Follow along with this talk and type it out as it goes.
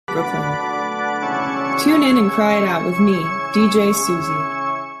Brooklyn. Tune in and cry it out with me, DJ Susie.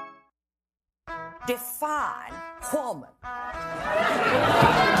 Define woman.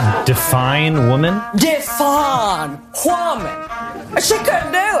 Define woman? Define woman. She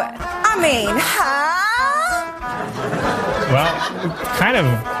couldn't do it. I mean, huh? Well, kind of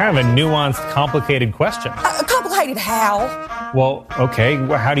a nuanced, complicated question. Complicated how? Well, okay,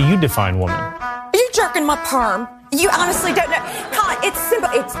 how do you define woman? Are you jerking my perm? You honestly don't know. Colin, it's simple.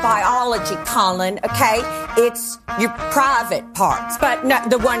 It's biology, Colin, okay? It's your private parts, but not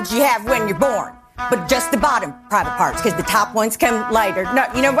the ones you have when you're born. But just the bottom private parts, because the top ones come later. No,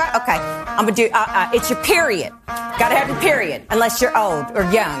 you know what? Okay, I'm gonna do, it's your period. Gotta have your period, unless you're old or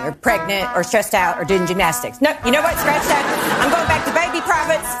young or pregnant or stressed out or doing gymnastics. No, you know what? Scratch that. I'm going back to baby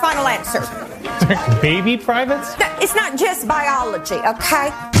privates. Final answer. Baby privates? No, it's not just biology,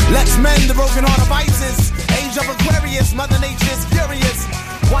 okay? Let's mend the broken heart of ISIS. Age of Aquarius, Mother Nature's furious.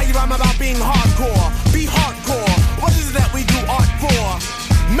 Why you rhyme about being hardcore? Be hardcore. What is it that we do art for?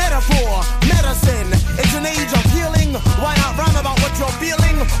 Metaphor, medicine. It's an age of healing. Why not rhyme about what you're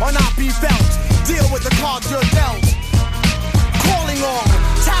feeling or not be felt? Deal with the cards you're dealt. Calling on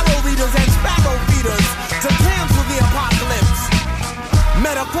tarot readers and sparrow feeders to cancel the apocalypse.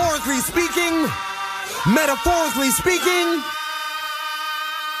 Metaphorically speaking,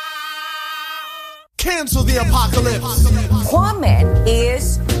 cancel the apocalypse. Woman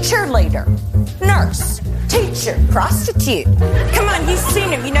is cheerleader, nurse, teacher, prostitute. Come on, you've seen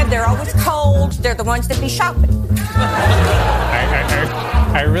them. You know, they're always cold. They're the ones that be shopping.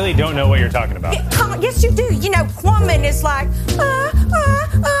 I really don't know what you're talking about. Yes, you do. You know, woman is like,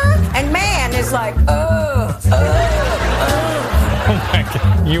 and man is like, Oh my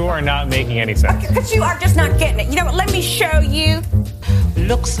God. You are not making any sense. Because you are just not getting it. You know what? Let me show you.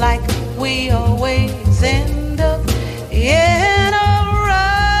 Looks like we always end up in a rut,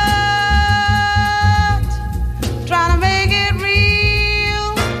 trying to make it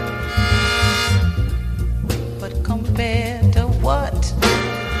real. But compared to what?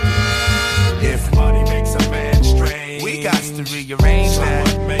 If money makes a man strange, we got to rearrange that.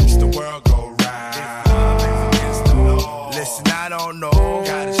 What makes the world go round? Against the law. Listen, I don't know.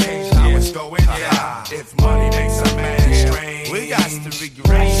 Gotta change how it's going down. If money makes a man strange, we got to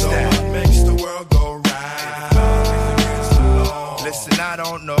rearrange that. What makes the world go round? Against the law. Listen, I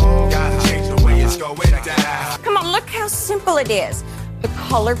don't know. Gotta change the way it's going down. Come on, look how simple it is. The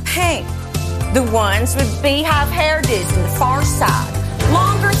color pink. The ones with beehive hairdos on the far side.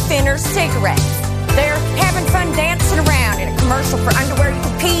 Longer, thinner cigarettes. They're having fun dancing around in a commercial for underwear you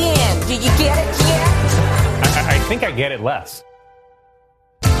can pee in. Do you get it yet? I think I get it less.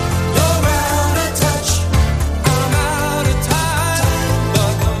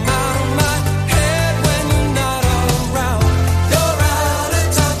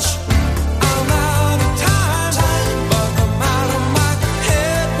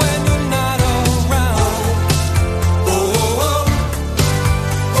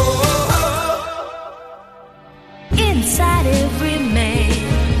 Inside every man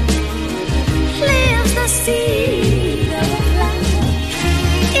lives the seed of life.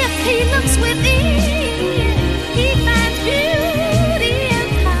 If he looks within, he finds beauty and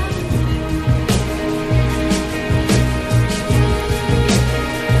power.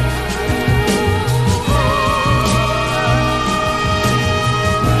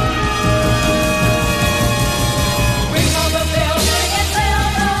 Ring on the bell, ring and tell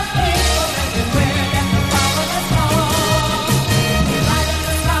the people everywhere that the Father has come. Light up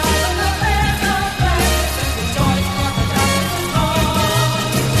the sky with the best of blessings, rejoice for the darkness is gone.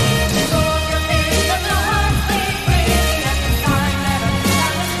 Go on your feet, let your hearts be free, and the sign that a new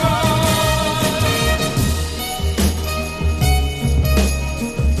time is born.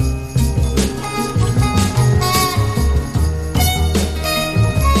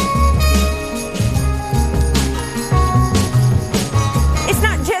 It's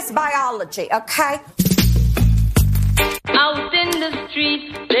not just biology, okay? Out in the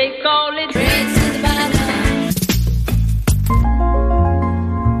streets, they call it Dreads to the bottom.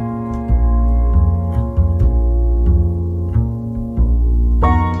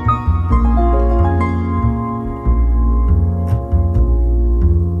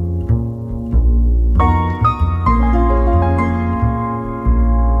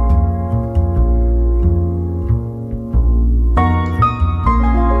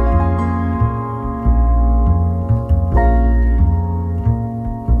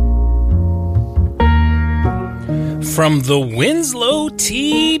 From the Winslow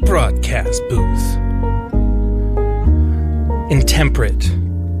Tea broadcast booth in temperate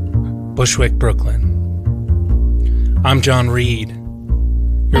Bushwick, Brooklyn, I'm John Reed,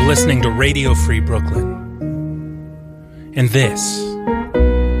 You're listening to Radio Free Brooklyn. And this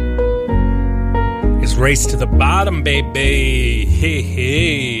is Race to the Bottom, baby. Hey,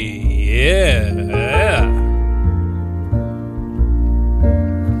 hey, yeah.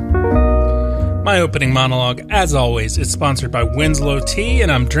 My opening monologue, as always, is sponsored by Winslow Tea, and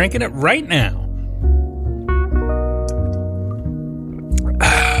I'm drinking it right now.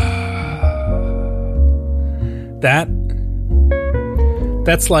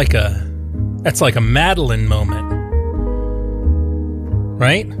 That's like a Madeline moment,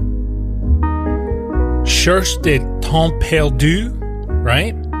 right? Cherche de temps perdu,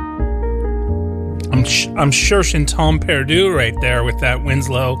 right? I'm cherching temps perdu right there with that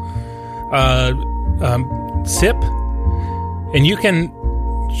Winslow sip, and you can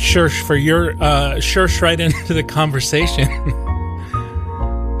search for your search right into the conversation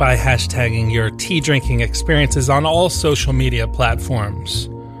by hashtagging your tea drinking experiences on all social media platforms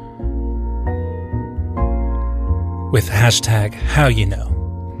with hashtag HowYouKnow.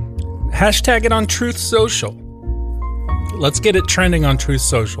 Hashtag it on Truth Social. Let's get it trending on Truth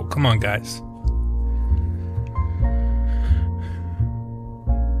Social. Come on, guys.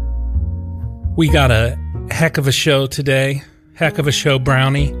 We got a heck of a show today. Heck of a show,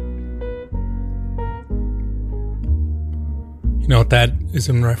 Brownie. You know what that is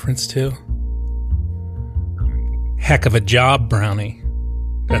in reference to? Heck of a job, Brownie.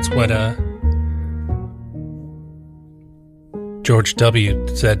 That's what George W.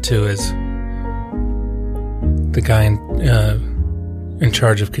 said to his the guy in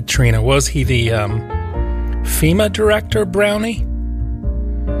charge of Katrina. Was he the FEMA director, Brownie?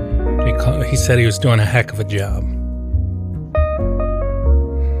 He said he was doing a heck of a job.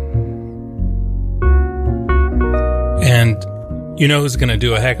 And you know who's going to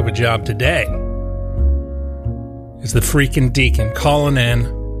do a heck of a job today? Is the freaking Deacon calling in.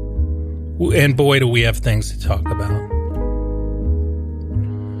 And boy, do we have things to talk about.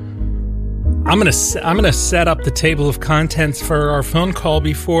 I'm gonna set up the table of contents for our phone call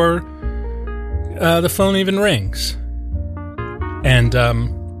before the phone even rings. And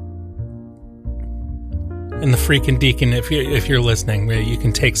the freaking Deacon, if you're listening, you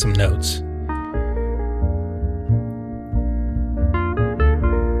can take some notes.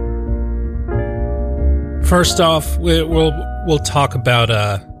 First off, we'll talk about.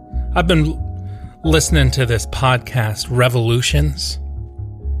 I've been listening to this podcast, Revolutions.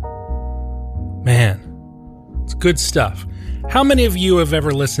 Man, it's good stuff. How many of you have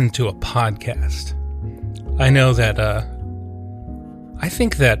ever listened to a podcast? I know that. I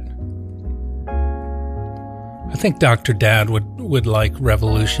think Dr. Dad would like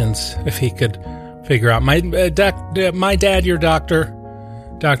Revolutions if he could figure out. My dad, your doctor.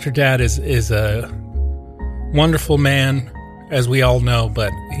 Dr. Dad is a wonderful man, as we all know,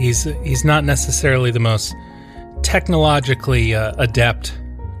 but he's not necessarily the most technologically adept.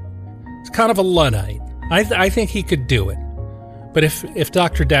 It's kind of a Luddite. I think he could do it. But if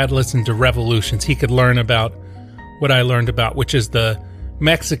Dr. Dad listened to Revolutions, he could learn about what I learned about, which is the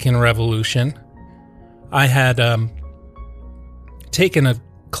Mexican Revolution. I had taken a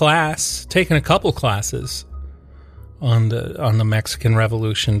couple classes on the Mexican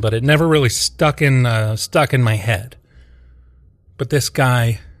Revolution, but it never really stuck in my head. But this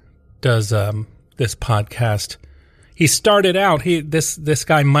guy does this podcast. He started out this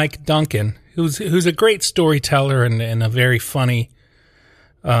guy Mike Duncan, who's a great storyteller and a very funny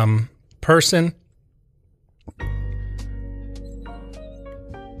person.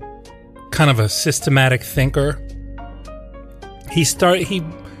 Kind of a systematic thinker. He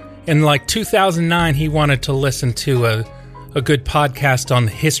in like 2009 he wanted to listen to a good podcast on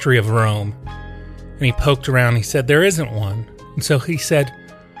the history of Rome, and he poked around. He said there isn't one, and so he said,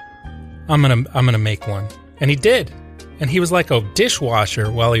 I'm gonna make one, and he did, and he was like a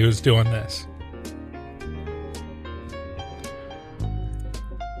dishwasher while he was doing this.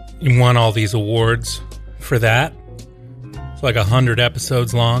 He won all these awards for that. It's like 100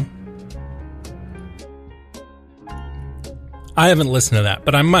 episodes long. I haven't listened to that,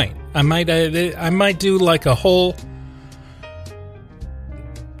 but I might. I might do like a whole,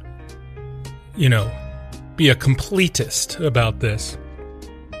 be a completist about this.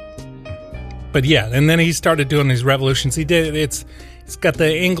 But yeah, and then he started doing these revolutions. He did it's got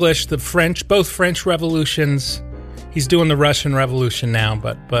the English, the French, both French revolutions. He's doing the Russian Revolution now,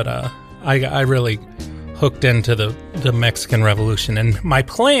 but I really hooked into the Mexican Revolution, and my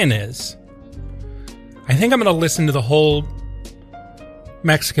plan is, I think I'm going to listen to the whole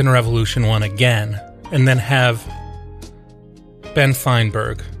Mexican Revolution one again, and then have Ben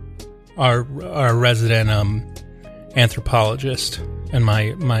Feinberg, our resident anthropologist, and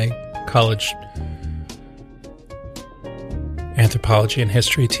my college anthropology and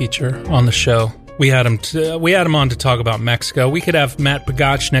history teacher on the show. We had him on to talk about Mexico. We could have Matt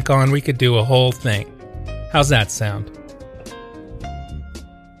Pogachnik on. We could do a whole thing. How's that sound?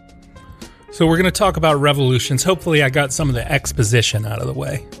 So we're going to talk about revolutions. Hopefully I got some of the exposition out of the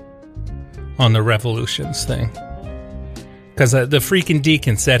way on the revolutions thing. Because the freaking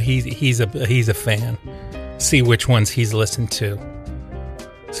deacon said he's a fan. See which ones he's listened to.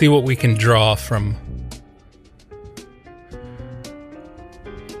 See what we can draw from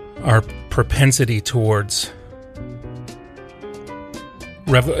our propensity towards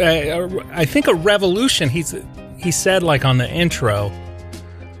I think a revolution, he said, like on the intro,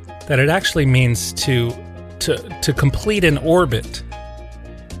 that it actually means to complete an orbit,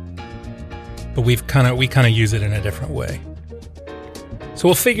 but we kind of use it in a different way. So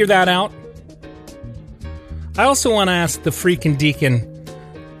we'll figure that out. I also want to ask the freaking deacon.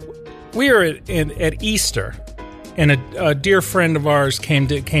 We were at Easter, and a dear friend of ours came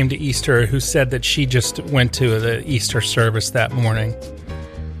to Easter, who said that she just went to the Easter service that morning.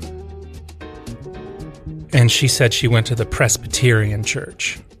 And she said she went to the Presbyterian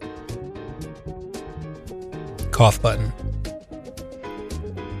church. Cough button.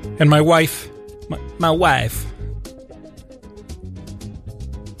 And my wife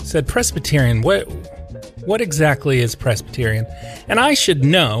said, Presbyterian, what exactly is Presbyterian? And I should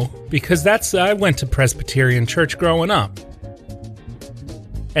know, because I went to Presbyterian church growing up.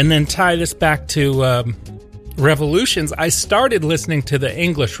 And then tie this back to revolutions. I started listening to the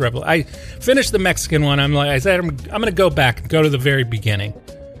English revolution. I finished the Mexican one. I said, I'm going to go back and go to the very beginning.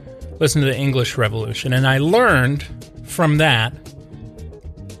 Listen to the English Revolution. And I learned from that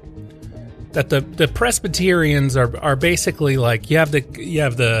the Presbyterians are basically like, you have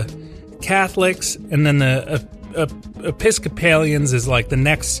the Catholics, and then the Episcopalians is like the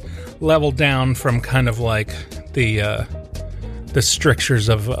next level down from kind of like the strictures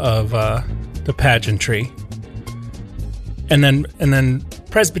of the pageantry. And then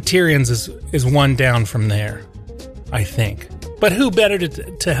Presbyterians is one down from there, I think. But who better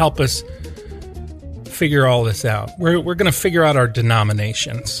to help us figure all this out? We're going to figure out our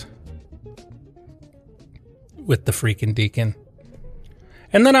denominations with the freaking deacon.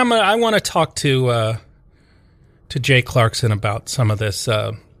 And then I want to talk to Jay Clarkson about some of this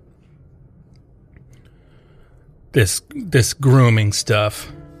this grooming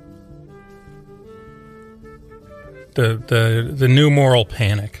stuff. The new moral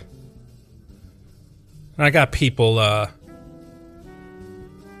panic. And I got people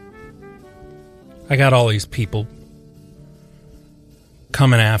I got all these people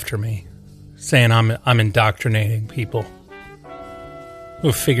coming after me, saying I'm indoctrinating people.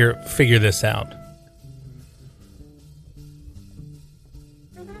 We'll figure this out.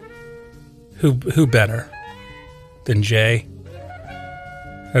 Who better than Jay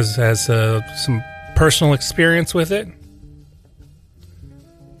has some personal experience with it?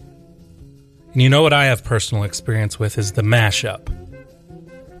 And you know what I have personal experience with is the mashup.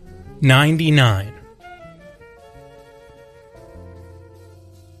 99.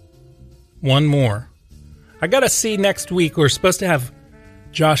 One more. I gotta see next week. We're supposed to have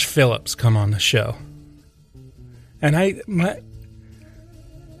Josh Phillips come on the show. And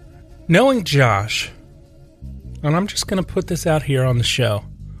knowing Josh, and I'm just gonna put this out here on the show.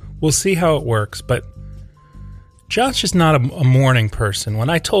 We'll see how it works, but Josh is not a morning person. When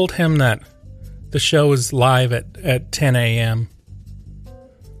I told him that the show was live at 10 a.m.,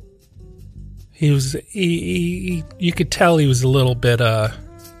 you could tell he was a little bit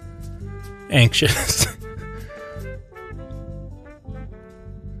anxious.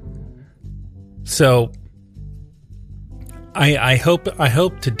 So I hope to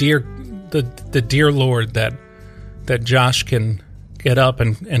the dear Lord that Josh can get up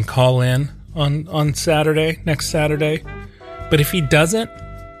and call in on Saturday, next Saturday. But if he doesn't,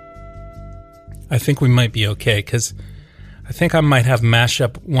 I think we might be okay, because I think I might have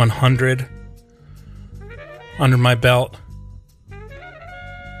Mashup 100 under my belt.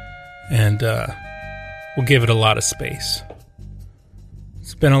 And we'll give it a lot of space.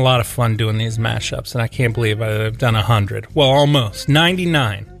 It's been a lot of fun doing these mashups, and I can't believe I've done 100. Well, almost.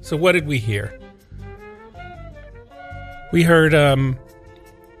 99. So what did we hear? We heard, I'm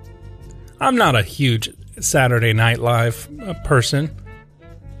not a huge Saturday Night Live person.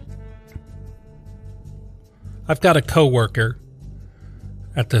 I've got a coworker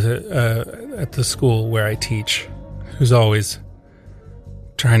at the school where I teach who's always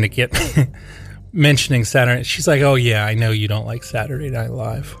trying to get mentioning Saturday. She's like, "Oh yeah, I know you don't like Saturday Night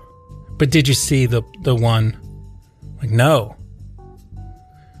Live, but did you see the one?" Like, no,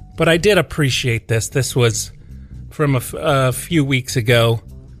 But I did appreciate this. This was from a few weeks ago.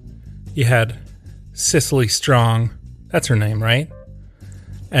 You had Cicely Strong, that's her name, right?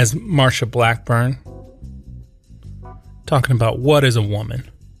 As Marsha Blackburn, talking about what is a woman.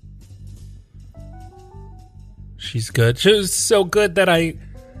 She's good. She was so good that I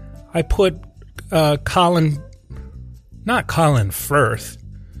put Colin Firth,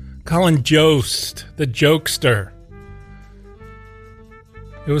 Colin Jost, the jokester.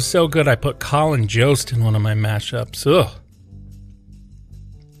 It was so good I put Colin Jost in one of my mashups. Ugh.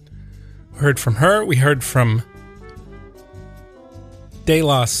 We heard from her. We heard from De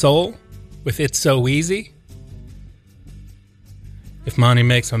La Soul with It's So Easy. If money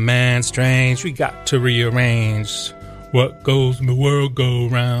makes a man strange, we got to rearrange. What goes in the world go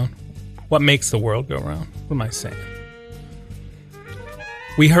round? What makes the world go round? What am I saying?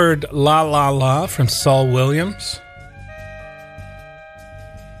 We heard La La La from Saul Williams.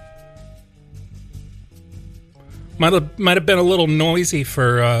 Might have been a little noisy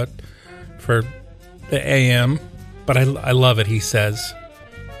for the AM, but I love it. He says,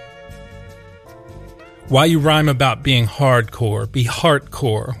 "Why you rhyme about being hardcore? Be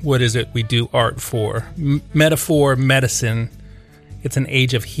heartcore. What is it we do art for? Metaphor, medicine. It's an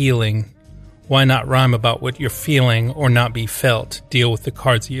age of healing. Why not rhyme about what you're feeling or not be felt? Deal with the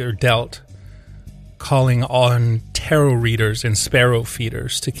cards you're dealt. Calling on tarot readers and sparrow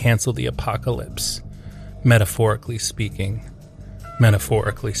feeders to cancel the apocalypse. Metaphorically speaking.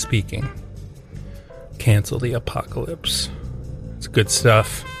 Metaphorically speaking. Cancel the apocalypse." It's good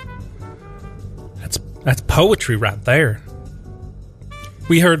stuff. That's poetry right there.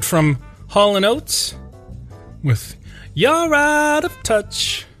 We heard from Hall & Oates with "You're out of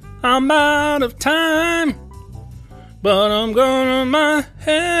touch, I'm out of time, but I'm going on my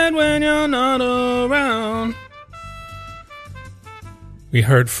head when you're not around." We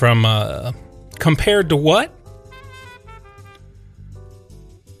heard from Compared to What?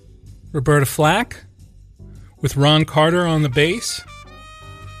 Roberta Flack with Ron Carter on the bass.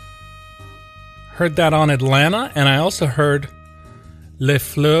 Heard that on Atlanta, and I also heard Le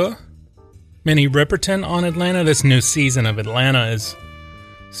Fleur, Minnie Riperton on Atlanta. This new season of Atlanta is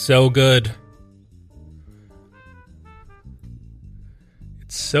so good.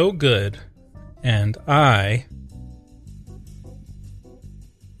 It's so good. And I,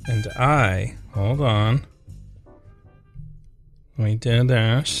 hold on. Let me do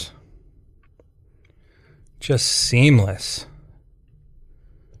this. Just seamless.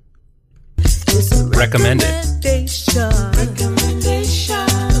 Recommended.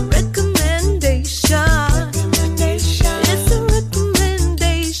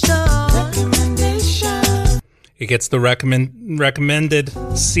 It gets the recommended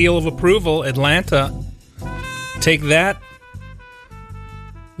seal of approval. Atlanta. Take that,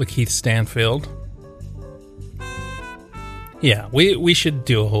 Lakeith Stanfield. Yeah, we should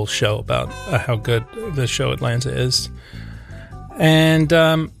do a whole show about how good the show Atlanta is. And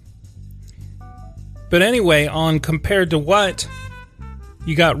but anyway, on Compared to What,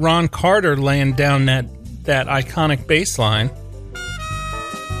 you got Ron Carter laying down that iconic bass line.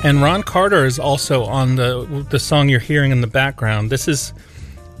 And Ron Carter is also on the song you're hearing in the background. This is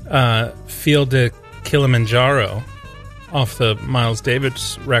Field de Kilimanjaro off the Miles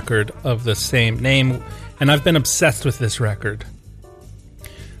Davis record of the same name. And I've been obsessed with this record.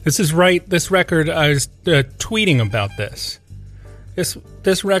 This record, I was tweeting about this.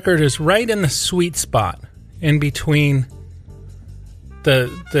 This record is right in the sweet spot in between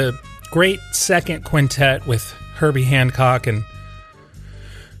the great second quintet with Herbie Hancock and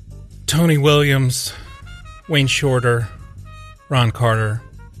Tony Williams, Wayne Shorter, Ron Carter.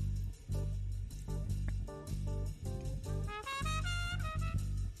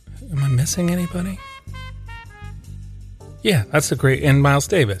 Am I missing anybody? Yeah, that's the great, and Miles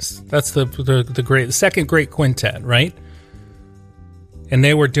Davis. That's the second great quintet, right? And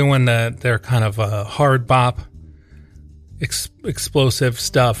they were doing their kind of hard bop, explosive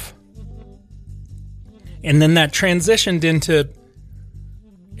stuff. And then that transitioned into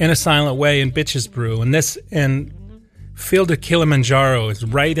In a Silent Way and Bitches Brew. And Field of Kilimanjaro is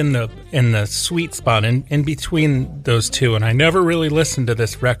right in the sweet spot in between those two. And I never really listened to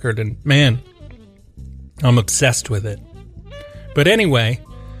this record, and man, I'm obsessed with it. But anyway,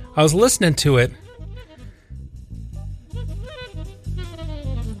 I was listening to it,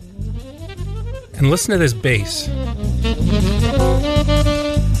 and listen to this bass.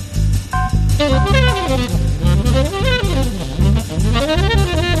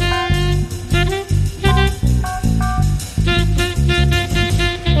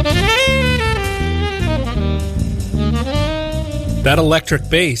 That electric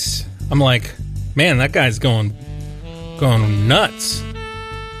bass, I'm like, man, that guy's going nuts.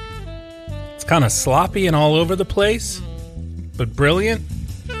 It's kind of sloppy and all over the place, but brilliant.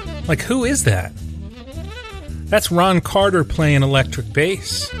 Like, who is that? That's Ron Carter playing electric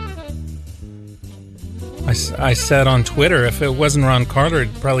bass. I said on Twitter, if it wasn't Ron Carter,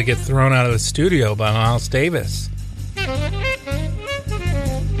 it'd probably get thrown out of the studio by Miles Davis.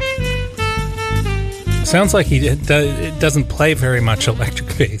 Sounds like it doesn't play very much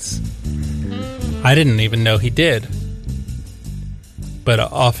electric bass. I didn't even know he did. But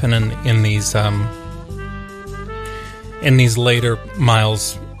often in these later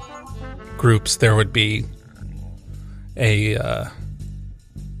Miles groups, there would be a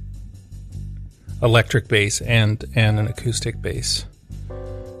electric bass and an acoustic bass,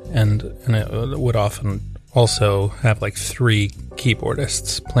 and it would often also have like 3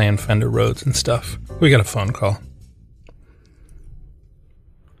 keyboardists playing Fender Rhodes and stuff. We got a phone call.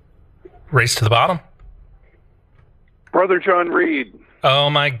 Race to the bottom. Brother John Reed. Oh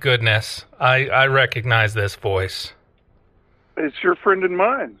my goodness. I recognize this voice. It's your friend and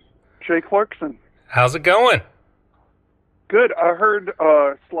mine, Jay Clarkson. How's it going? Good. I heard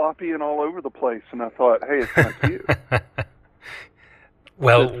sloppy and all over the place, and I thought, hey, it's not you.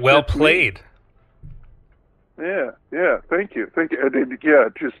 well played. Yeah. Thank you. Yeah,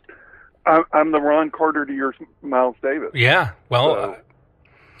 just I'm the Ron Carter to your Miles Davis. Yeah. Well,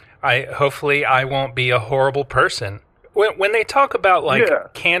 so. Hopefully I won't be a horrible person. When they talk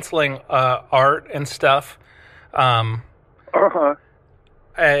about canceling art and stuff, one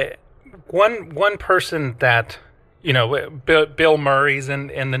person that, you know, Bill Murray's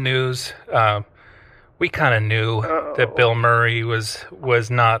in the news. We kind of knew that Bill Murray was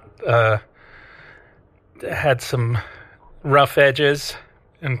not had some rough edges,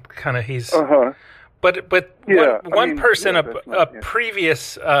 and kind of he's. But one person, a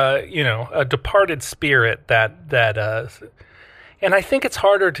previous, a departed spirit that and I think it's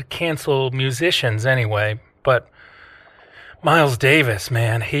harder to cancel musicians anyway. But Miles Davis,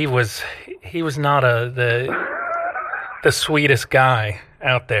 man, he was not the sweetest guy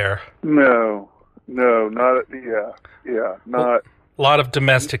out there. No, not not. A lot of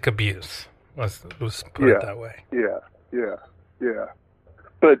domestic abuse. Let's put it that way. Yeah.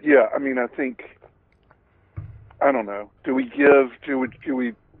 But yeah, I mean, I think. I don't know. Do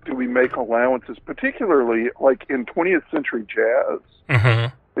we make allowances, particularly like in 20th century jazz?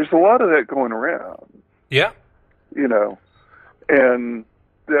 Mm-hmm. There's a lot of that going around. Yeah. You know, and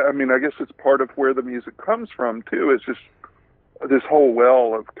I mean, I guess it's part of where the music comes from too. It's just this whole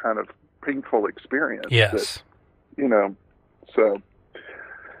well of kind of painful experience. Yes. That, you know, so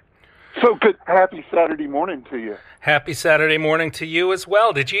good. Happy Saturday morning to you. Happy Saturday morning to you as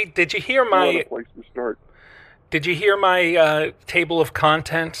well. Did you hear my? What a place to start. Did you hear my table of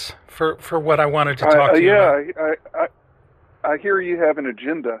contents for what I wanted to talk to you about? Yeah, I hear you have an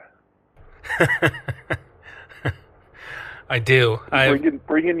agenda. I do.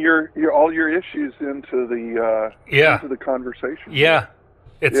 Bringing your all your issues into the conversation. Yeah,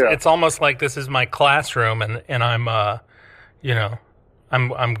 it's almost like this is my classroom, and I'm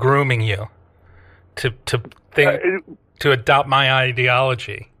I'm grooming you to think to adopt my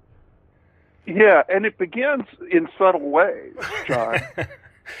ideology. Yeah, and it begins in subtle ways, John.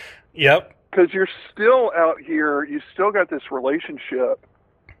 Yep. Because you're still out here, you still got this relationship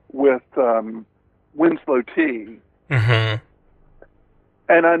with Winslow T. Mm-hmm.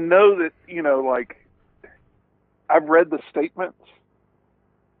 And I know that, you know, like, I've read the statements,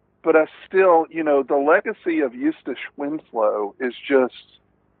 but I still, you know, the legacy of Eustace Winslow is just,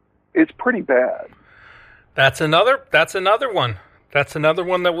 it's pretty bad. That's another one. That's another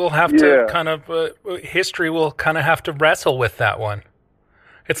one that we'll have to kind of, history will kind of have to wrestle with that one.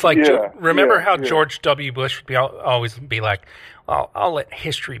 It's like, remember how George W. Bush would always be like, I'll let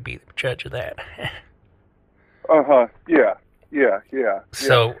history be the judge of that. Yeah.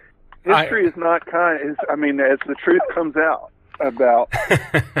 So history is not kind. I mean, as the truth comes out about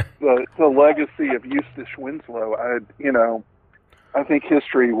the legacy of Eustace Winslow, I think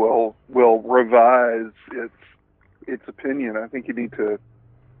history will revise its opinion. I think you need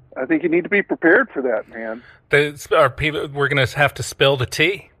to be prepared for that, man. We're going to have to spill the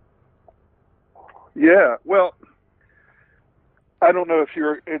tea. Yeah. Well, I don't know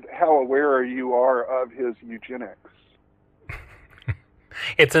how aware you are of his eugenics.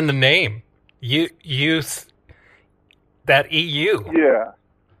 It's in the name. Use that EU. Yeah.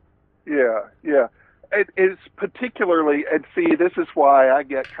 It's particularly, and see, this is why I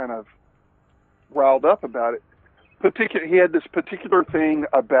get kind of riled up about it. He had this particular thing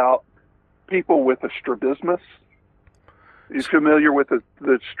about people with a strabismus. You familiar with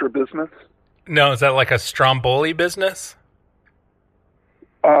the strabismus? No, is that like a Stromboli business?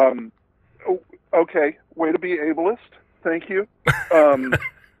 Okay, way to be ableist. Thank you.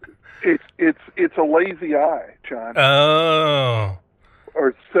 It's a lazy eye, John. Oh.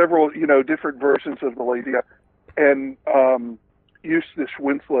 Or several, different versions of the lazy eye. And Eustace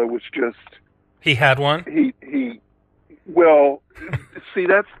Winslow was just... He had one? Well, see,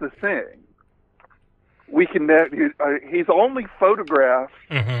 that's the thing. We can... he's only photographed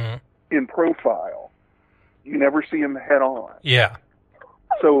in profile. You never see him head on. Yeah.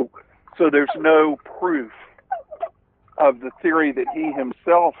 So there's no proof of the theory that he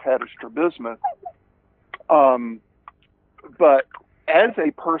himself had a strabismus. But as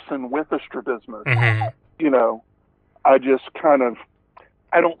a person with a strabismus, I just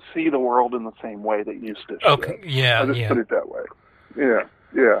I don't see the world in the same way that Eustace Okay, did. yeah, I'll just yeah. put it that way.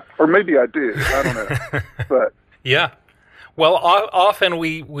 Yeah. Or maybe I do. I don't know. But yeah. Well, often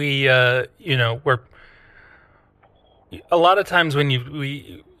we we're a lot of times when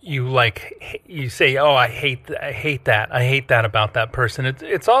you say, "Oh, I hate that about that person."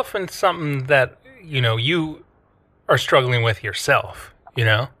 It's often something that you are struggling with yourself.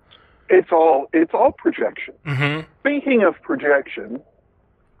 it's all projection. Mm-hmm. Speaking of projection,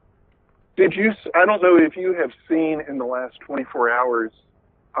 I don't know if you have seen in the last 24 hours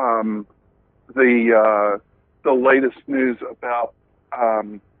the latest news about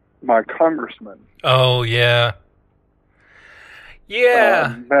my congressman. Oh yeah.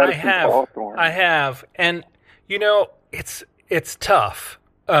 Yeah, Madison Cawthorn. I have, and it's tough.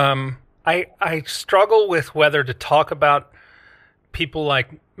 I struggle with whether to talk about people like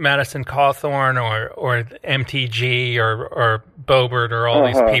Madison Cawthorn or MTG or Boebert or all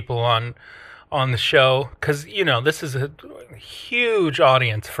these people on the show, because this is a huge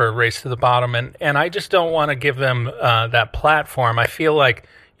audience for Race to the Bottom, and I just don't want to give them that platform. I feel like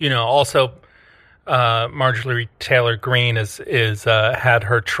also. Marjorie Taylor Greene is had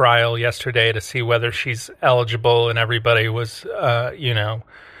her trial yesterday to see whether she's eligible, and everybody was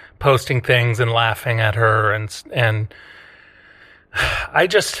posting things and laughing at her, and I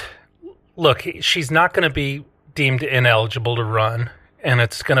just look, she's not going to be deemed ineligible to run, and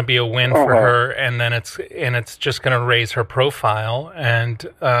it's going to be a win for her, and then it's just going to raise her profile, and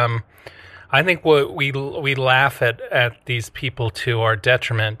I think we laugh at these people to our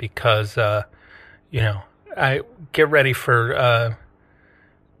detriment because. I get ready for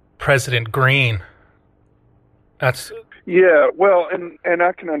President Green. Well, and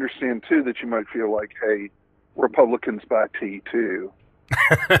I can understand too that you might feel like, hey, Republicans buy tea too.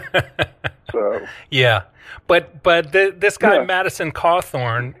 So yeah, but this guy Madison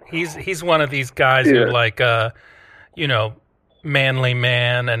Cawthorn, he's one of these guys who manly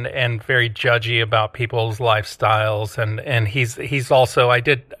man and very judgy about people's lifestyles, and he's also, I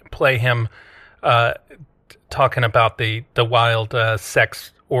did play him. Talking about the wild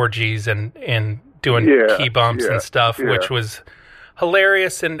sex orgies and doing key bumps and stuff, which was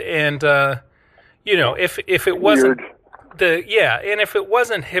hilarious, and if it wasn't if it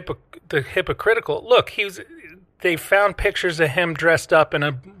wasn't hypocritical, look, they found pictures of him dressed up in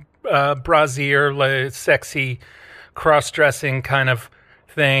a brassiere, like sexy cross-dressing kind of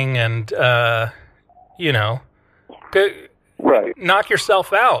thing, and right. Knock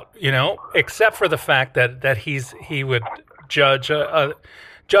yourself out, except for the fact that he would judge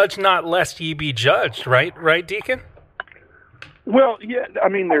judge not lest ye be judged, right, Deacon? Well, yeah, I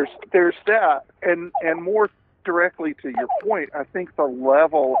mean, there's that, and more directly to your point, I think the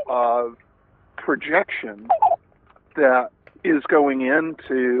level of projection that is going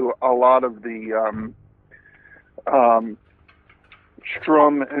into a lot of the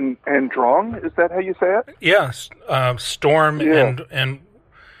Strum and Drang, is that how you say it? Yes, Storm and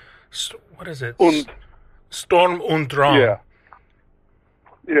what is it? Storm und Drang.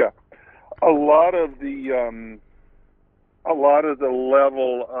 Yeah. A lot of the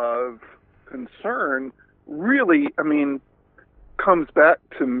level of concern really, I mean, comes back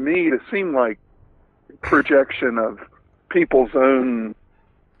to me to seem like projection of people's own.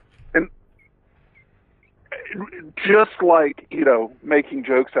 Just like, making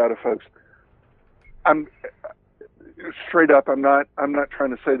jokes out of folks. I'm straight up. I'm not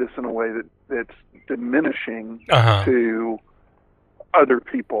trying to say this in a way that's diminishing to other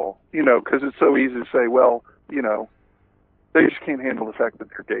people. Because it's so easy to say, well, they just can't handle the fact that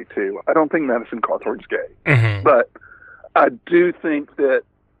they're gay too. I don't think Madison Cawthorn's gay, but I do think that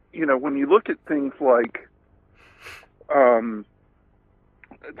when you look at things like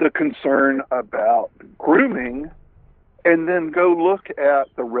the concern about grooming, and then go look at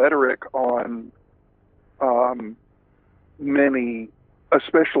the rhetoric on many,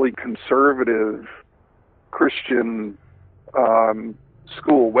 especially conservative Christian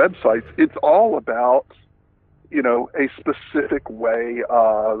school websites, it's all about, a specific way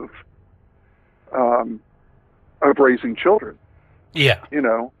of raising children. Yeah.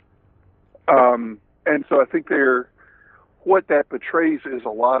 And so I think what that betrays is a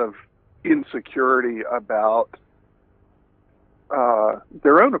lot of insecurity about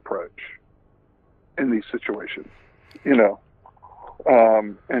their own approach in these situations, and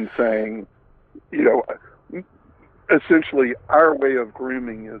saying, essentially our way of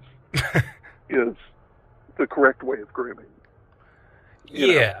grooming is the correct way of grooming.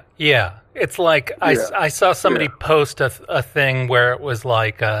 Yeah. It's like I saw somebody post a thing where it was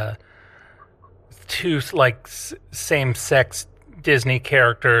like two same-sex Disney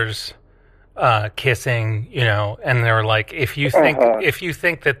characters kissing, and they were like, if you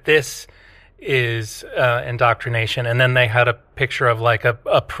think that this is indoctrination, and then they had a picture of like a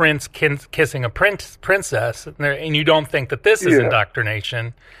prince kissing a princess, and you don't think that this is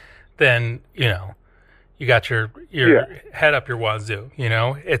indoctrination, then you got your head up your wazoo.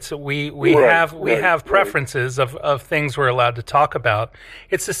 It's we have preferences of things we're allowed to talk about.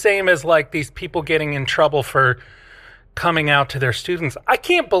 It's the same as like these people getting in trouble for coming out to their students. I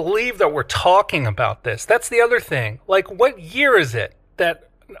can't believe that we're talking about this. That's the other thing. Like, what year is it that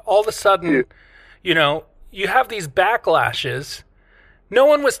all of a sudden, you have these backlashes? No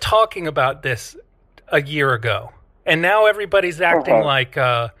one was talking about this a year ago, and now everybody's acting like.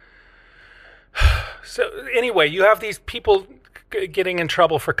 So anyway, you have these people getting in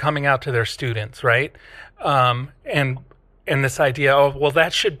trouble for coming out to their students, right? And this idea,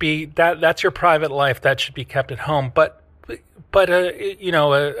 that should be that's your private life, that should be kept at home. But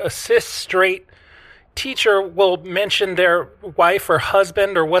a cis straight teacher will mention their wife or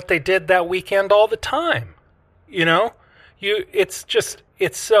husband or what they did that weekend all the time. It's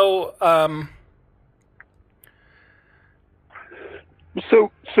so.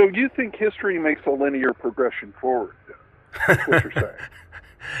 So you think history makes a linear progression forward? That's what you're saying.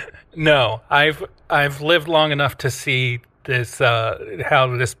 No, I've lived long enough to see this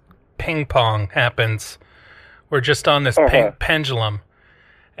how this ping pong happens. We're just on this pendulum,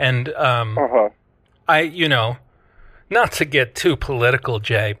 and I not to get too political,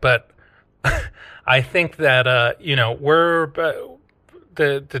 Jay, but I think that we're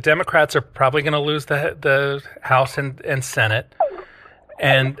the Democrats are probably going to lose the House and Senate.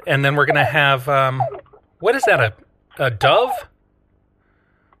 And then we're going to have, what is that, a dove?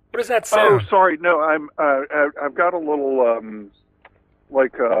 What does that sound? Oh, sorry. No, I've got a little,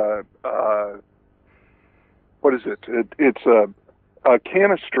 what is it? It's a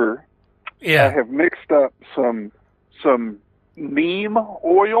canister. Yeah. I have mixed up some neem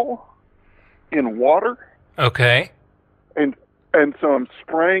oil in water. Okay. And so I'm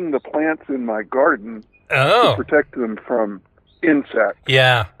spraying the plants in my garden to protect them from insects.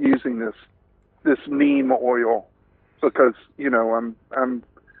 Yeah. Using this neem oil because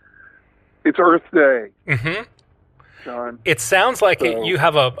it's Earth Day. Mm-hmm. John. It sounds like you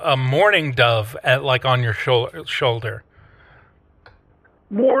have a mourning dove on your shoulder.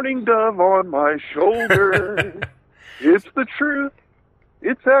 Morning dove on my shoulder. It's the truth.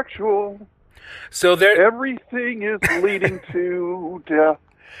 It's actual. So everything is leading to death.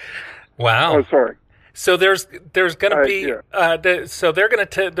 Wow. Oh, sorry. So there's going to be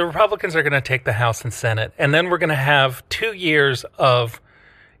the Republicans are going to take the House and Senate, and then we're going to have 2 years of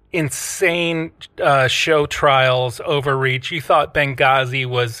insane show trials, overreach. You thought Benghazi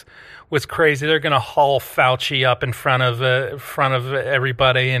was crazy. They're going to haul Fauci up in front of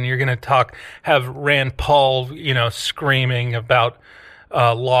everybody, and you're going to have Rand Paul, screaming about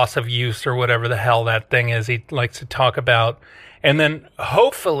loss of use or whatever the hell that thing is he likes to talk about, and then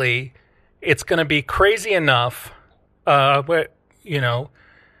hopefully it's going to be crazy enough, in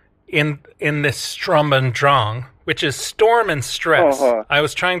this Strum and Drang, which is storm and stress. I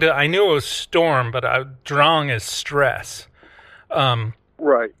knew it was storm, but Drang is stress.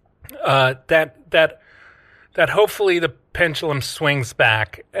 Right. That hopefully the pendulum swings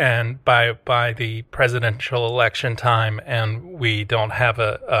back, and by the presidential election time, and we don't have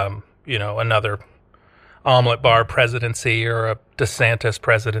another omelet bar presidency or a DeSantis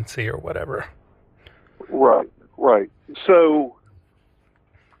presidency or whatever. Right. So,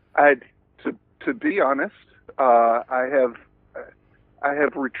 to be honest, I have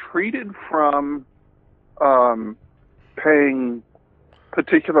retreated from paying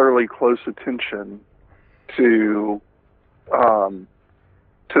particularly close attention to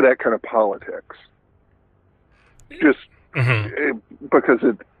that kind of politics. Just because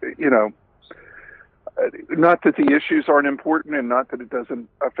not that the issues aren't important and not that it doesn't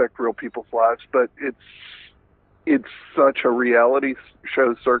affect real people's lives, but it's such a reality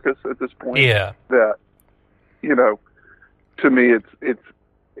show circus at this point that, you know, to me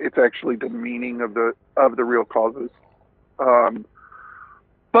it's actually demeaning of the real causes.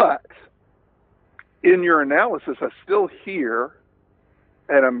 But in your analysis, I still hear,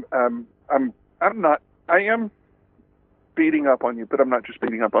 and I am beating up on you, but I'm not just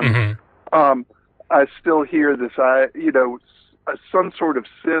beating up on you. I still hear this, some sort of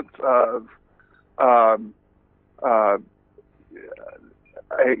sense of a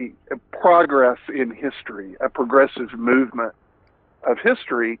progress in history, a progressive movement of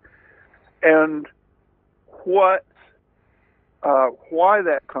history, and why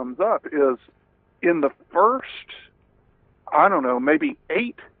that comes up is in the first, I don't know, maybe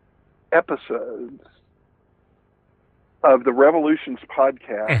 8 episodes of the Revolutions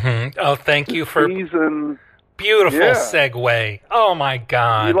podcast. Oh, thank you for season. Beautiful segue. Oh my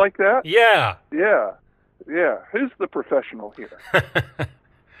God! You like that? Yeah. Who's the professional here?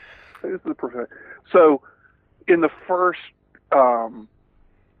 Who's the professional? So, in the first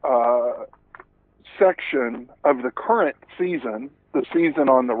section of the current season, the season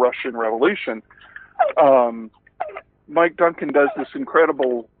on the Russian Revolution, Mike Duncan does this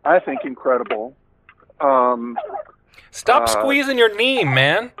incredible. Stop squeezing your knee,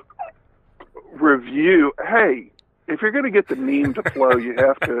 man. Review. Hey, if you're going to get the meme to flow, you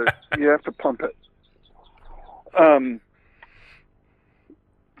have to pump it.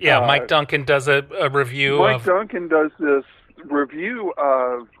 Mike Duncan does a review. Mike Duncan does this review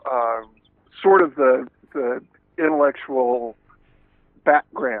of sort of the intellectual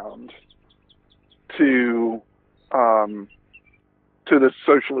background to the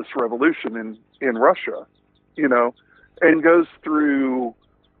socialist revolution in Russia, you know, and goes through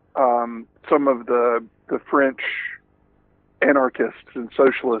some of the French anarchists and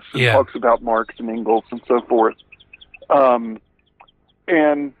socialists and talks about Marx and Engels and so forth.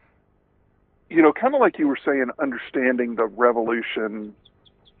 And, you know, kind of like you were saying, understanding the revolution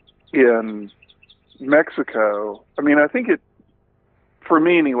in Mexico, I mean, I think for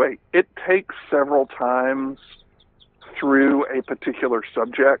me anyway, it takes several times through a particular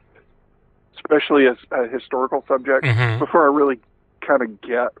subject, especially as a historical subject, before I really kind of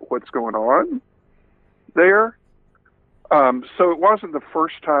get what's going on there. So it wasn't the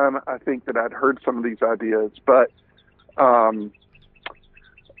first time I think that I'd heard some of these ideas, but,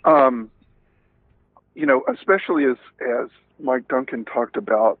 you know, especially as Mike Duncan talked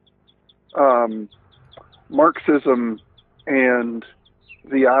about Marxism and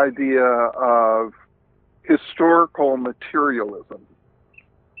the idea of historical materialism.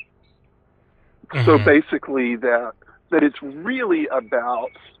 So basically that it's really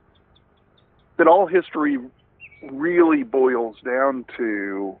about, that all history really boils down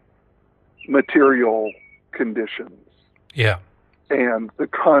to material conditions. Yeah. And the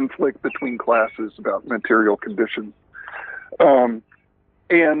conflict between classes about material conditions. And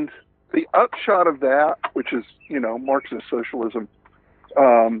the upshot of that, which is, you know, Marxist socialism,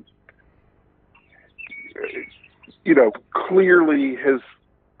 you know, clearly has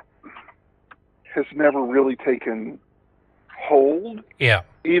never really taken hold. Yeah.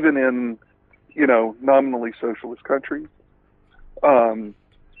 Even in, you know, nominally socialist countries.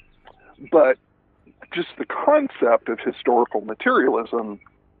 But just the concept of historical materialism,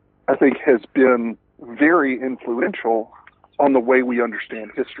 I think, has been very influential on the way we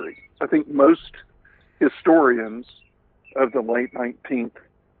understand history. I think most historians of the late 19th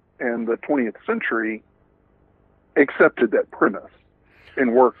and the 20th century accepted that premise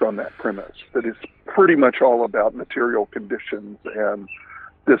and worked on that premise, that it's pretty much all about material conditions and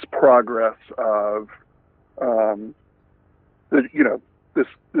this progress of,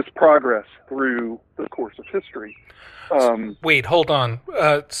 this progress through the course of history. Wait, hold on.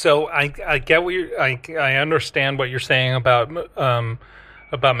 So I get what I understand what you're saying about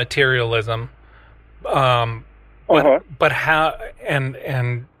materialism, but how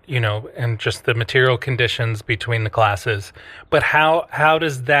and you know, and just the material conditions between the classes. But how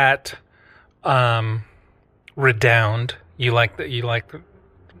does that redound? You like that? You like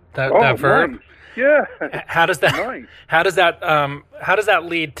that verb? Nice. Yeah. How does that? Nice. How does that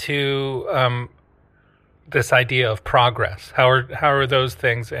lead to this idea of progress? How are those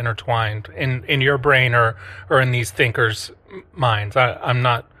things intertwined in your brain or in these thinkers' minds? I'm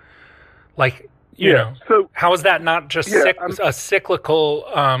not like you know. So how is that not just a cyclical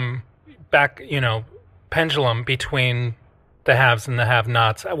pendulum between the haves and the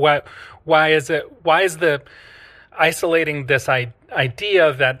have-nots? Why is the isolating this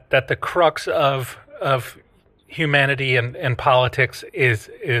idea that the crux of of humanity and politics is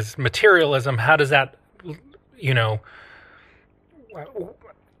materialism, how does that,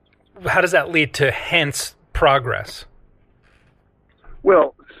 how does that lead to hence progress?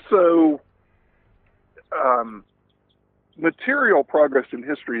 Well, so material progress in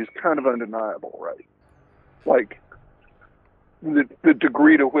history is kind of undeniable, right? Like the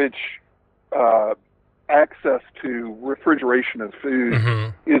degree to which access to refrigeration of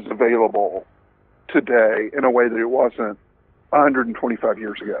food is available today in a way that it wasn't 125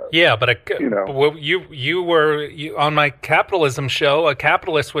 years ago. Yeah, but you were on my capitalism show. A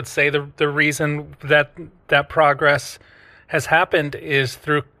capitalist would say the reason that progress has happened is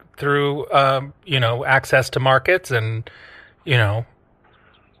through access to markets and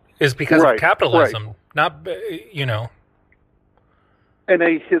is because of capitalism, not And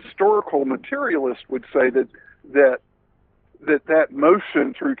a historical materialist would say that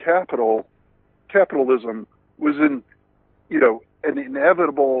motion through capitalism was an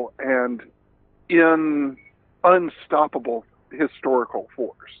inevitable and unstoppable historical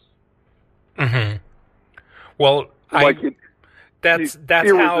force. Mm-hmm. Well, that's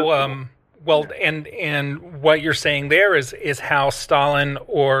how. And what you're saying there is how Stalin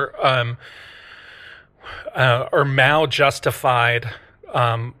or Mao justified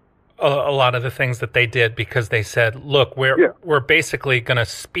a lot of the things that they did, because they said, look, we're basically going to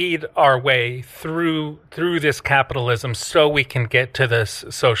speed our way through this capitalism so we can get to this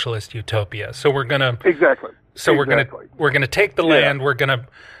socialist utopia. So we're going to we're going to take the land, we're going to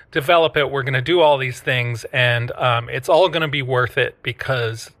develop it, we're going to do all these things, and it's all going to be worth it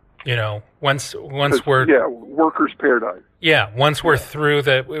because once we're workers' paradise. Yeah, once we're through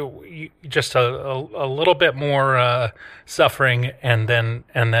just a little bit more suffering, and then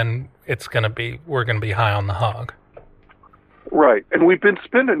we're gonna be high on the hog. Right, and we've been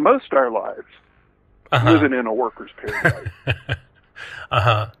spending most of our lives living in a workers' paradise.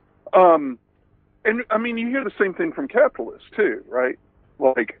 And I mean, you hear the same thing from capitalists too, right?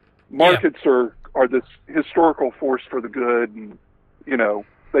 Like markets are this historical force for the good, and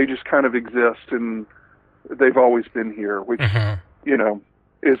they just kind of exist and they've always been here, which,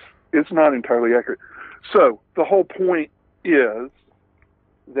 is not entirely accurate. So the whole point is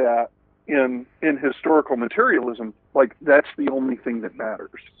that in historical materialism, like, that's the only thing that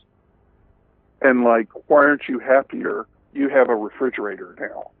matters. And like, why aren't you happier? You have a refrigerator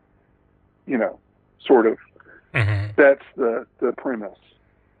now, sort of. That's the premise.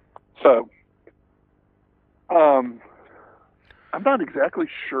 So, I'm not exactly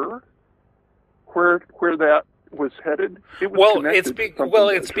sure where that was headed.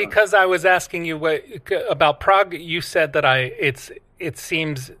 It's because I was asking you about You said that it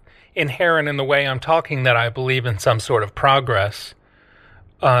seems inherent in the way I'm talking that I believe in some sort of progress.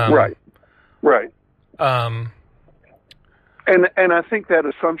 Right. And I think that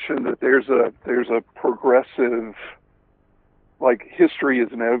assumption that there's a progressive, like, history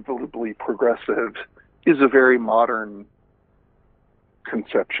is inevitably progressive, is a very modern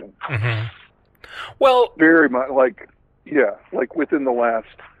conception. Well, very much like within the last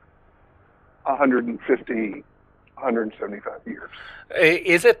 150, 175 years.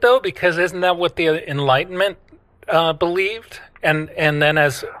 Is it though? Because isn't that what the Enlightenment believed? And then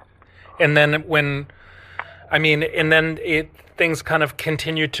things kind of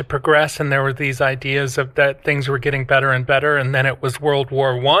continued to progress, and there were these ideas of that things were getting better and better, and then it was World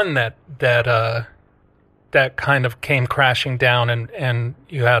War I that kind of came crashing down, and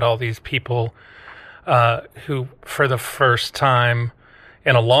you had all these people who, for the first time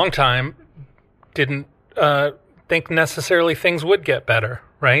in a long time, didn't think necessarily things would get better,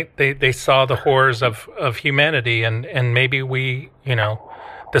 right? They saw the horrors of humanity, and maybe the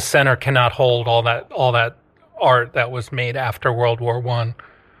center cannot hold all that art that was made after World War I.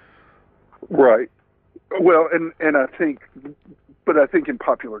 Right. Well, and I think in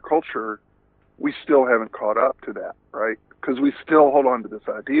popular culture, we still haven't caught up to that, right? Because we still hold on to this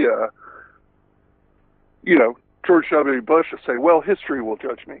idea. George W. Bush will say, "Well, history will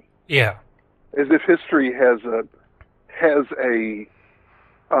judge me." Yeah. As if history has a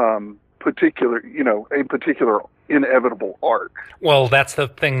particular inevitable arc. Well, that's the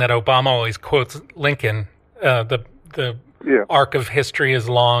thing that Obama always quotes Lincoln. The arc of history is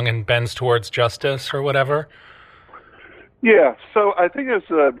long and bends towards justice, or whatever. Yeah. So I think it's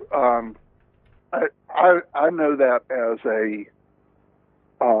I know that as a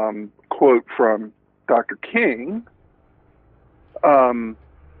quote from Dr. King, and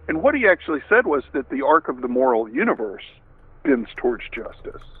what he actually said was that the arc of the moral universe bends towards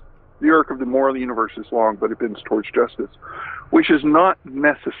justice. The arc of the moral universe is long, but it bends towards justice, which is not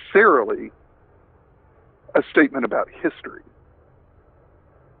necessarily a statement about history.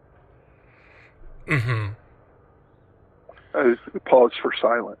 Mm-hmm. Pause for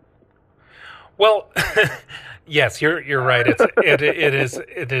silence. Well, yes, you're right. It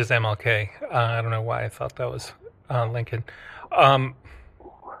is MLK. I don't know why I thought that was Lincoln.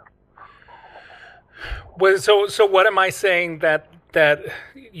 So what am I saying that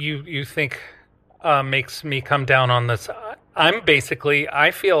you think makes me come down on this?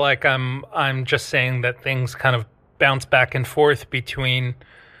 I feel like I'm just saying that things kind of bounce back and forth between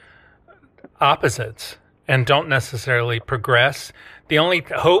opposites and don't necessarily progress. The only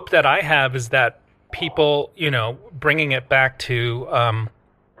hope that I have is that people, bringing it back to,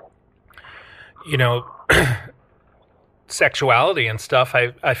 sexuality and stuff.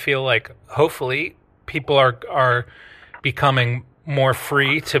 I feel like hopefully people are becoming more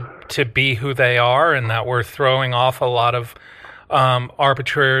free to be who they are, and that we're throwing off a lot of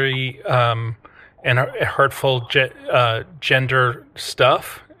arbitrary and hurtful gender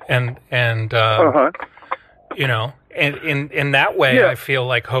stuff, and and in that way, Yeah. I feel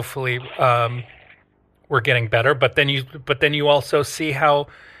like hopefully we're getting better. But then you also see how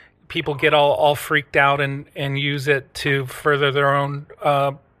people get all freaked out and use it to further their own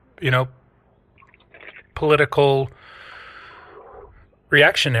political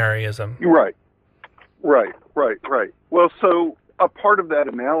reactionaryism. Right. Well, so a part of that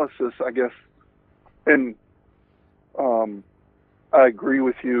analysis, I guess, and I agree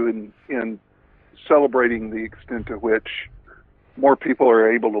with you in celebrating the extent to which more people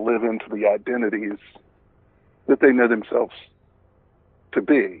are able to live into the identities that they know themselves to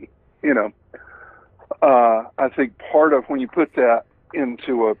be. I think part of when you put that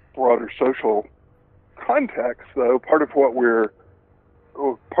into a broader social context, though, part of what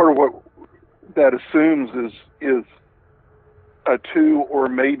that assumes is a 2 or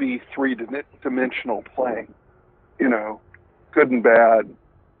maybe 3-dimensional plane. Good and bad.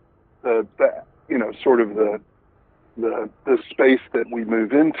 Sort of the space that we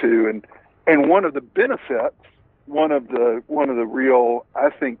move into, and one of the benefits, one of the real, I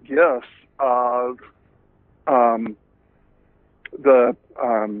think, gifts of the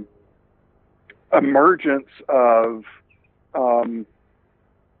emergence of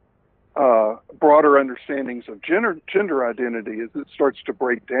broader understandings of gender identity is it starts to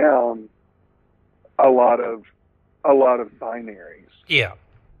break down a lot of binaries. Yeah.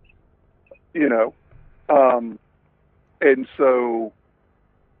 And so,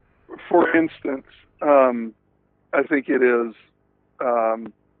 for instance, I think it is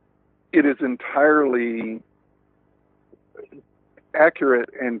entirely accurate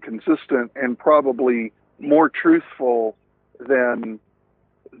and consistent, and probably more truthful than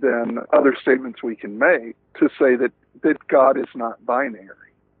other statements we can make to say that God is not binary.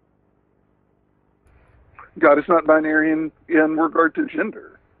 God is not binary in regard to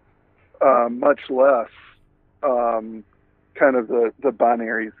gender, much less kind of the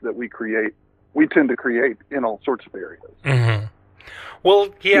binaries that we tend to create in all sorts of areas. Mm-hmm. Well,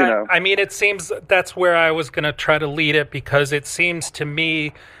 yeah, I mean, it seems that's where I was going to try to lead it, because it seems to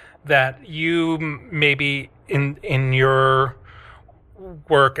me that you maybe in your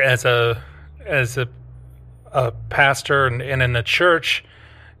work as a pastor and in the church,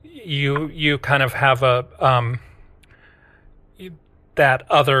 you kind of have that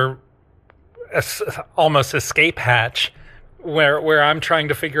other almost escape hatch where I'm trying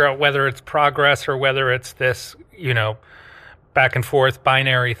to figure out whether it's progress or whether it's this, back and forth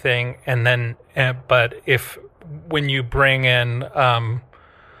binary thing. And then, but when you bring in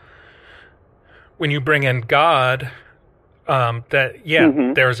God,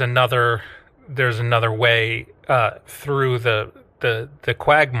 Mm-hmm. there's another way through the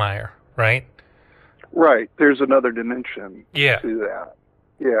quagmire, right? Right. There's another dimension Yeah. to that.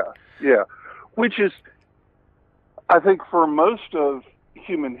 Yeah. Which is, I think, for most of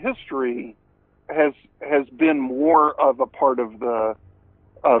human history, has been more of a part of the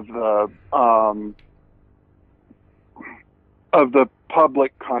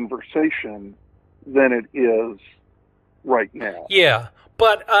public conversation than it is right now. Yeah,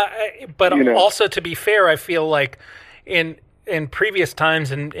 but also, to be fair, I feel like in previous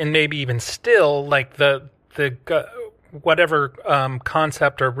times and maybe even still, like the whatever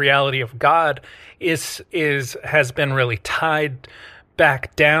concept or reality of God has been really tied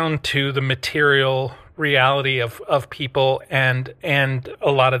back down to the material reality of people and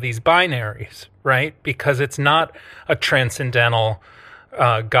a lot of these binaries, right? Because it's not a transcendental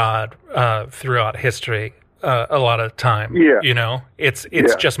God throughout history. A lot of time, it's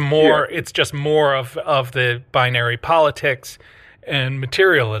just more. Yeah. It's just more of the binary politics and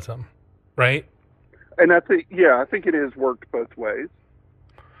materialism, right? And I think it has worked both ways.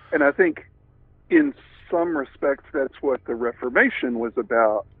 And I think in some respects that's what the Reformation was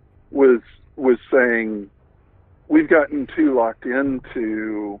about, was saying we've gotten too locked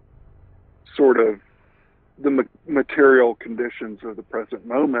into sort of the material conditions of the present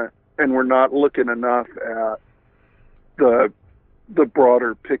moment, and we're not looking enough at the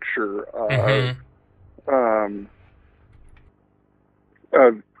broader picture of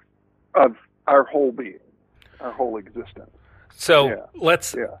our whole being, our whole existence. So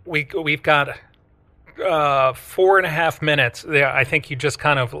we've got 4.5 minutes. I think you just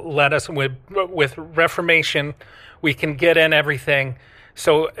kind of led us with Reformation. We can get in everything.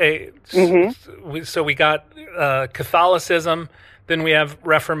 So so we got Catholicism, then we have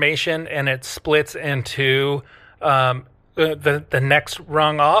Reformation, and it splits into the next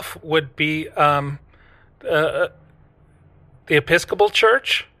rung off would be the Episcopal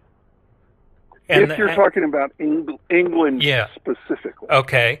Church. And if you're talking about England specifically.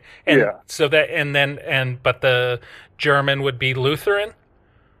 Okay. And so but the German would be Lutheran?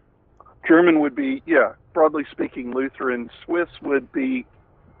 German would be, broadly speaking, Lutheran. Swiss would be,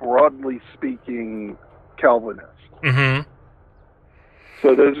 broadly speaking, Calvinist. Mm-hmm.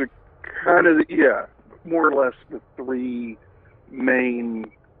 So those are kind of, more or less the three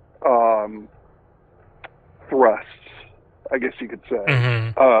main thrusts, I guess you could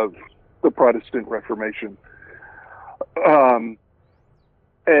say, of the Protestant Reformation. And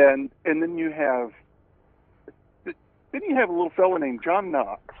then you have a little fellow named John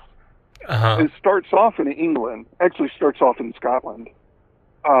Knox. It starts off in England, actually starts off in Scotland,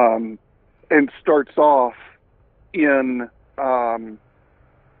 and starts off in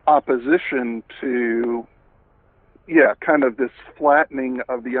opposition to, kind of this flattening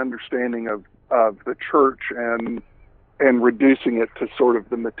of the understanding of the church and reducing it to sort of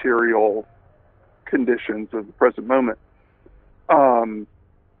the material conditions of the present moment. And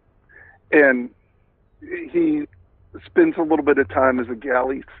he spends a little bit of time as a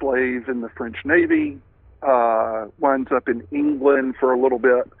galley slave in the French Navy, winds up in England for a little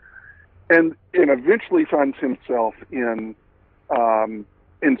bit, and eventually finds himself in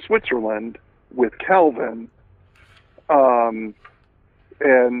Switzerland with Calvin, and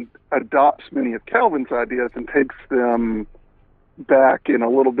adopts many of Calvin's ideas and takes them back in a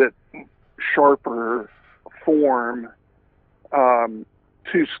little bit sharper form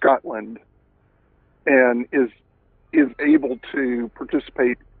to Scotland, and is able to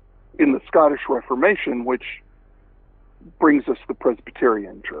participate in the Scottish Reformation, which brings us the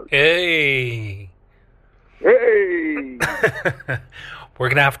Presbyterian Church. Hey! We're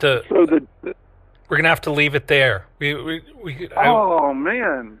gonna have to. We're gonna have to leave it there. Man.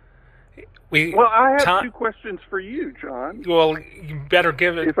 I have two questions for you, John. Well, you better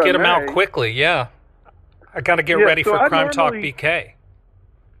get them out quickly. Yeah, I got to get ready for Crime Talk BK.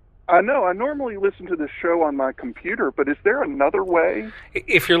 I know. I normally listen to this show on my computer, but is there another way?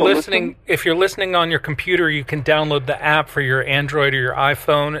 If you're listening on your computer, you can download the app for your Android or your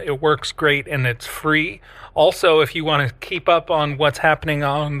iPhone. It works great and it's free. Also, if you want to keep up on what's happening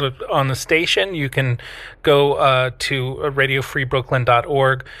on the station, you can go to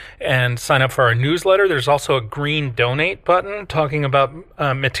radiofreebrooklyn.org and sign up for our newsletter. There's also a green donate button talking about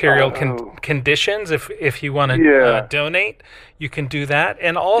material conditions. If you want to donate, you can do that.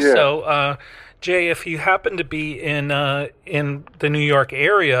 And also, Jay, if you happen to be in the New York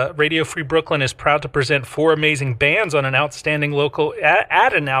area, Radio Free Brooklyn is proud to present 4 amazing bands on an outstanding local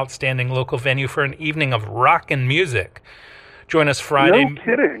venue for an evening of rock and music. Join us Friday,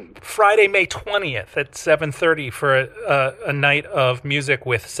 May 20th at 7:30 for a night of music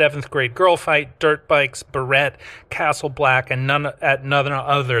with Seventh Grade Girl Fight, Dirt Bikes, Barrett, Castle Black, and none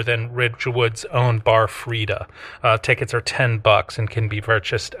other than Ridgewood's own Bar Frida. Tickets are $10 and can be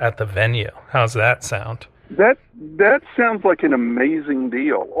purchased at the venue. How's that sound? That sounds like an amazing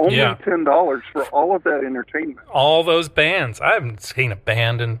deal. Only $10 for all of that entertainment. All those bands. I haven't seen a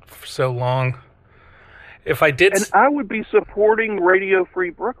band in so long. If I did, and I would be supporting Radio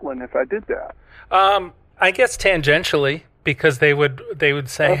Free Brooklyn if I did that. I guess tangentially, because they would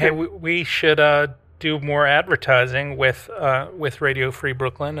say, "Hey, we should do more advertising with Radio Free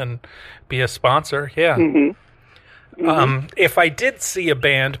Brooklyn and be a sponsor." Yeah. If I did see a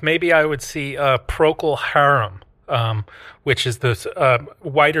band, maybe I would see Procol Harum, which is this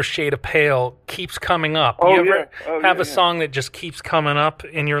whiter shade of pale, keeps coming up. You ever have a song that just keeps coming up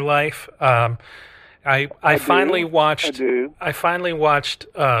in your life? I finally watched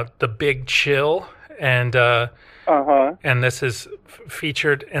The Big Chill, and And this is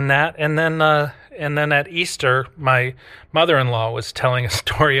featured in that. And then at Easter, my mother-in-law was telling a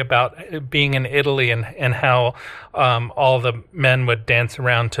story about being in Italy and how all the men would dance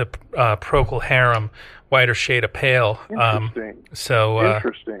around to Procol Harum, Whiter Shade of Pale. Interesting.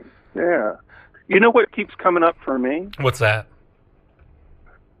 Interesting. Yeah. You know what keeps coming up for me? What's that?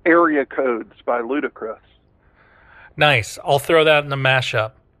 Area Codes by Ludacris. Nice. I'll throw that in the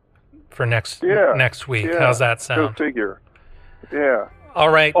mashup for next week. Yeah. How's that sound? Go figure. Yeah. All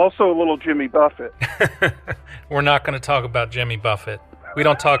right. Also a little Jimmy Buffett. We're not going to talk about Jimmy Buffett. We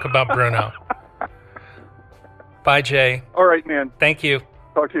don't talk about Bruno. Bye, Jay. All right, man. Thank you.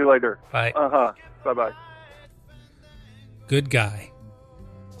 Talk to you later. Bye. Bye-bye. Good guy.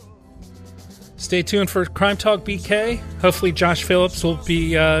 Stay tuned for Crime Talk BK. Hopefully Josh Phillips will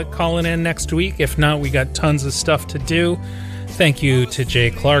be calling in next week. If not, we got tons of stuff to do. Thank you to Jay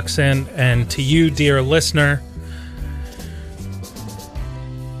Clarkson and to you, dear listener.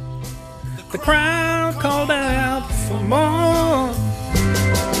 The crowd called out for more.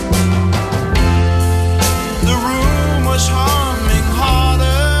 The room was humming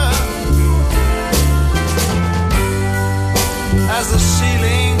harder as the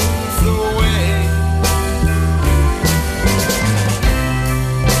ceiling flew away.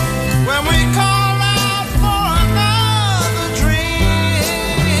 When we called out for another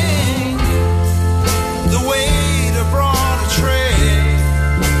drink, the waiter brought a tray,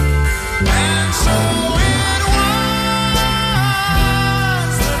 and so it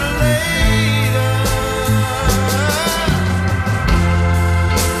was that later,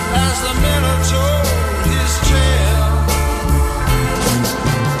 as the miller told his tale,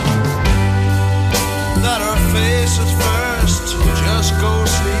 that her face at first just go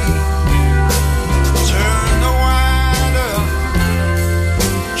sleep, turn the wider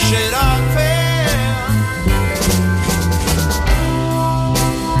shade of pale.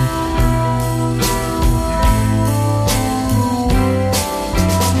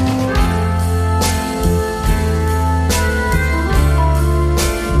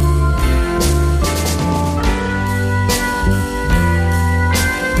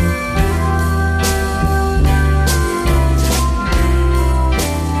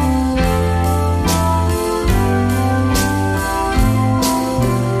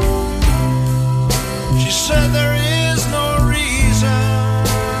 She said there is no reason,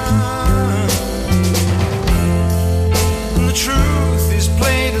 and the truth is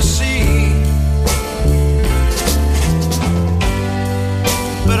plain to see.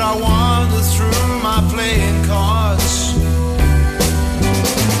 But I wander through my playing cards,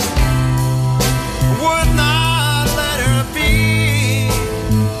 would not let her be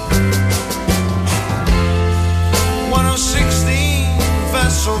one of 16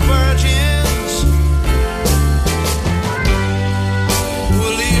 vessel virgins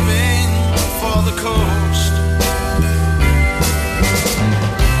were leaving for the coast.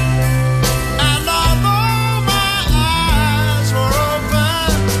 And although my eyes were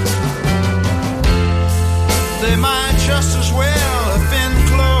open, they might just as well have been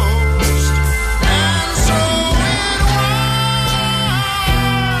closed. And so it was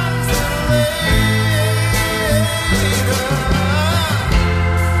that later,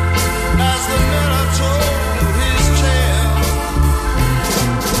 as the miller told his tale,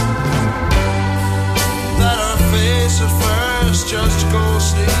 that her face at first just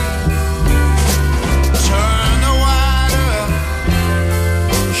ghostly, turn the wider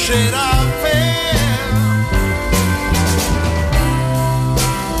shade of